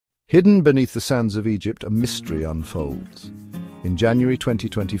Hidden beneath the sands of Egypt, a mystery unfolds. In January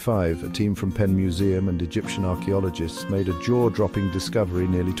 2025, a team from Penn Museum and Egyptian archaeologists made a jaw-dropping discovery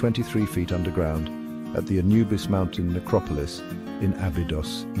nearly 23 feet underground at the Anubis Mountain necropolis in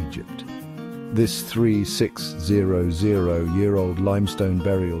Abydos, Egypt. This 3,600-year-old limestone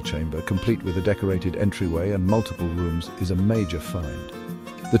burial chamber, complete with a decorated entryway and multiple rooms, is a major find.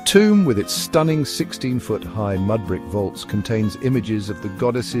 The tomb, with its stunning 16-foot-high mudbrick vaults, contains images of the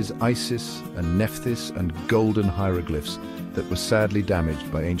goddesses Isis and Nephthys and golden hieroglyphs that were sadly damaged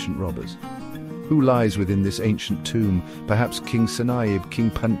by ancient robbers. Who lies within this ancient tomb? Perhaps King Sennaib,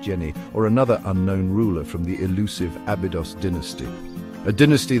 King Pantjeni, or another unknown ruler from the elusive Abydos dynasty. A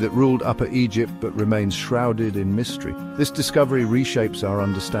dynasty that ruled Upper Egypt but remains shrouded in mystery. This discovery reshapes our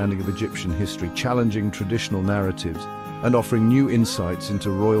understanding of Egyptian history, challenging traditional narratives and offering new insights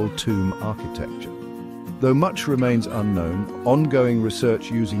into royal tomb architecture. Though much remains unknown, ongoing research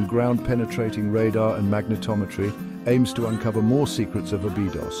using ground-penetrating radar and magnetometry aims to uncover more secrets of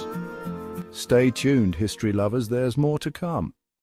Abydos. Stay tuned, history lovers, there's more to come.